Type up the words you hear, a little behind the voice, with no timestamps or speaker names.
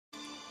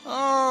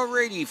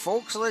Alrighty,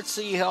 folks, let's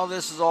see how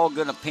this is all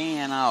going to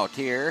pan out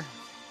here.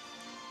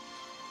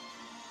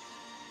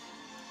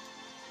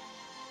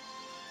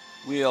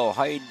 We'll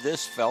hide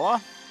this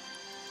fella.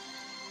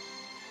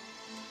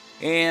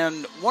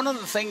 And one of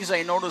the things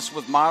I noticed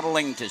with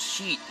modeling to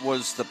sheet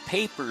was the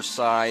paper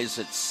size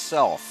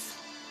itself.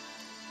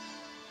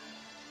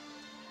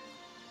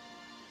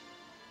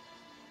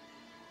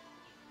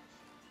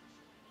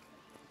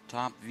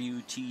 Top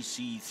view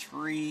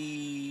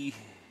TC3.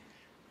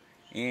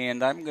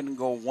 And I'm going to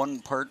go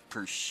 1 part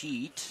per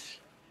sheet.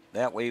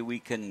 That way we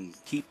can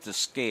keep the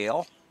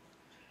scale.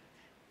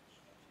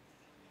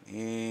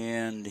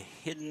 And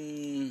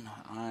hidden,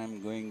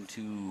 I'm going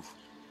to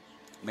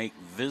make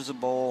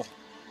visible.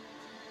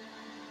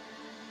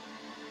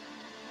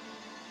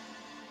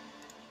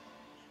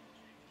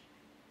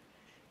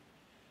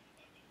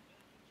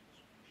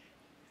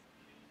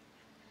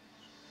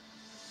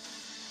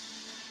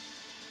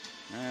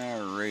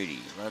 Alrighty,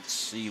 let's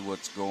see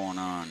what's going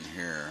on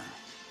here.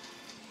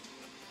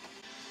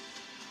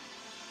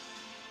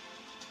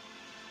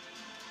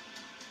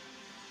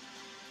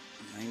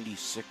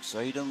 "96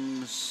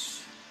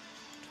 items,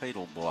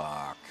 title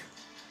block."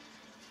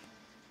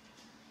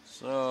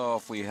 So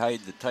if we hide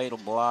the title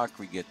block,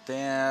 we get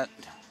that.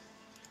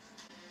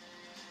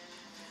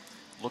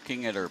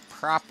 Looking at our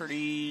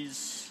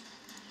properties.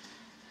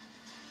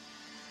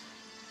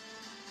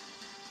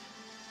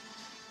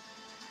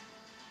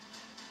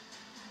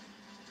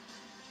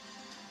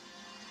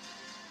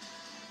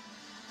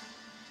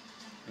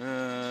 Yeah,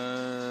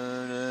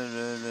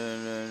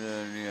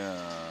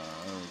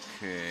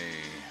 okay.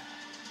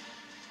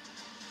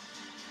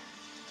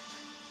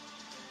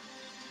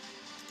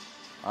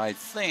 I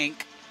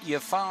think you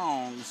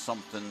found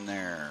something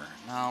there.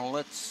 Now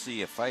let's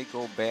see if I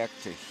go back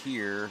to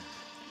here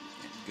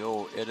and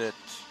go edit.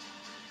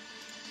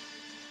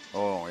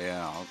 Oh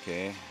yeah,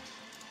 okay.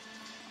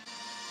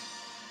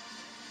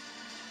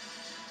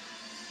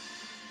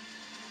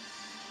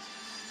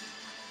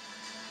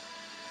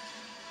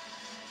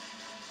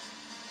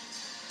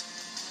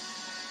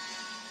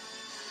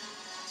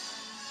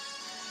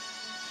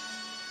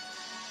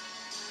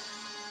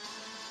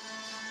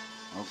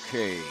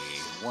 Okay,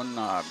 one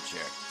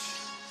object.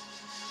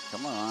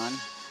 Come on,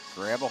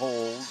 grab a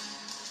hold.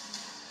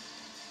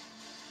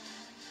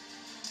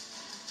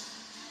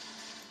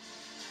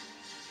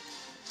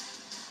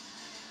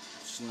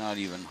 It's not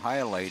even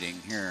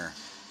highlighting here.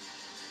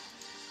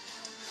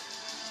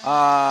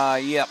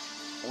 Yep,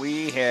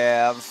 we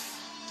have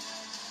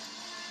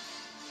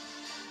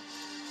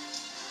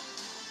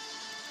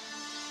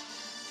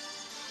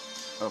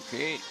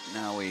okay,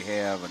 now we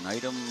have an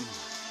item.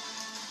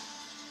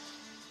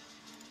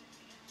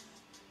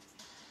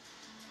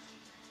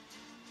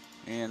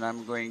 And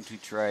I'm going to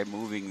try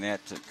moving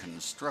that to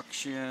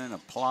construction,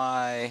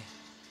 apply.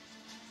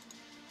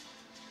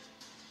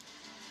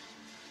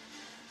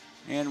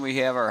 And we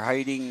have our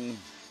hiding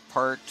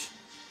part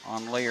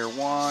on layer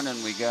 1,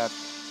 and we got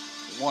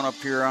one up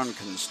here on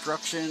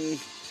construction.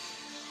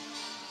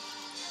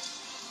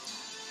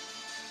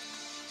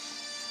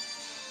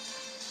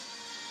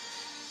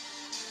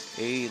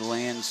 A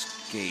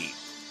landscape.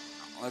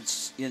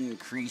 Let's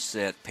increase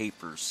that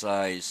paper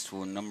size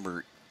to a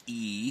number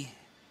E.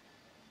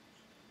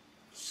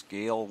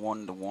 Scale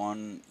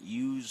 1:1.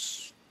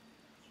 Use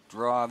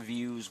draw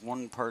views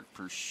 1 part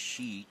per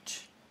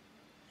sheet.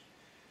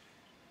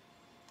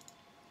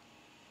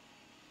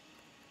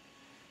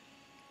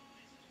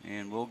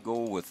 And we'll go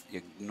with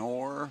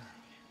ignore.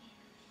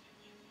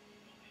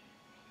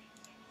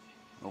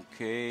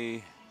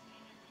 Okay.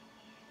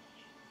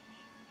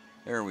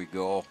 There we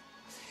go.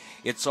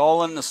 It's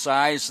all in the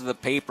size of the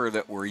paper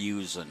that we're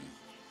using.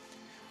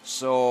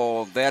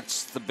 So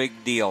that's the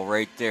big deal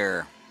right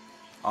there.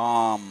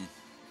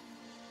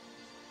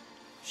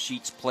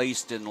 Sheets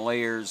placed in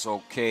layers.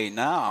 Okay,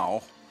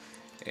 now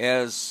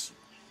as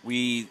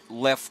we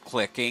left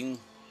clicking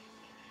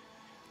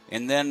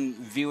and then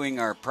viewing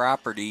our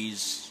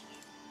properties,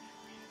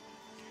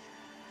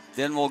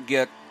 then we'll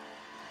get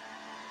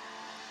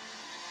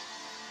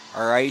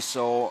our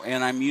ISO,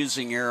 and I'm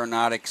using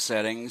aeronautic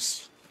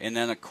settings. And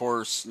then of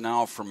course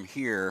now from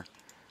here,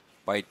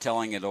 by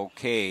telling it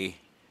okay,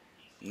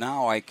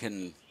 now I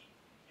can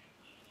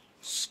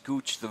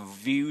scooch the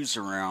views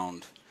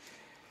around.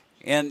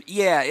 And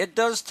yeah, it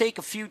does take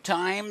a few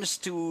times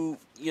to,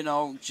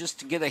 just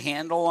to get a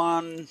handle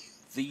on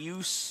the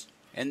use.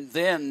 And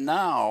then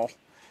now,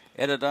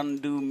 edit,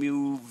 undo,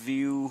 move,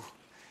 view,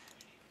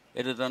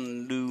 edit,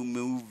 undo,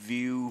 move,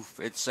 view,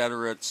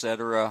 etc.,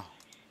 etc.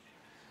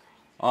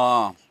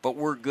 But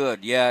we're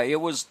good. Yeah,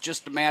 it was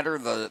just a matter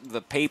of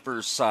the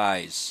paper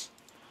size.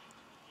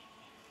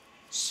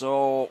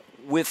 So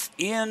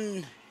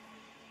within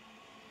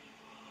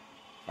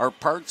our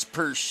parts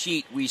per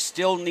sheet, we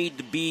still need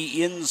to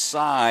be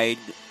inside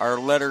our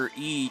letter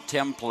E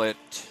template.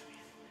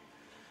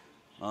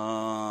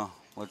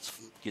 Let's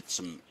get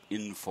some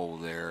info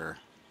there.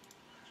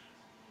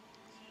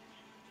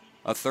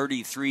 A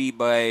 33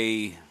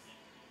 by,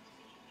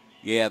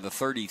 the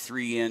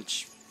 33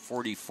 inch,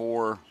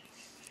 44.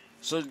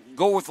 So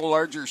go with a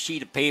larger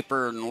sheet of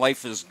paper and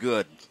life is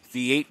good.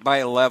 The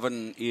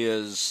 8x11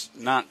 is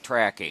not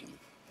tracking.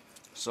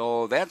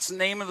 So that's the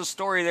name of the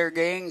story there,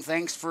 gang.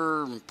 Thanks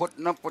for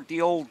putting up with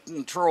the old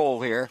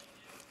troll here.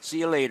 See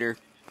you later.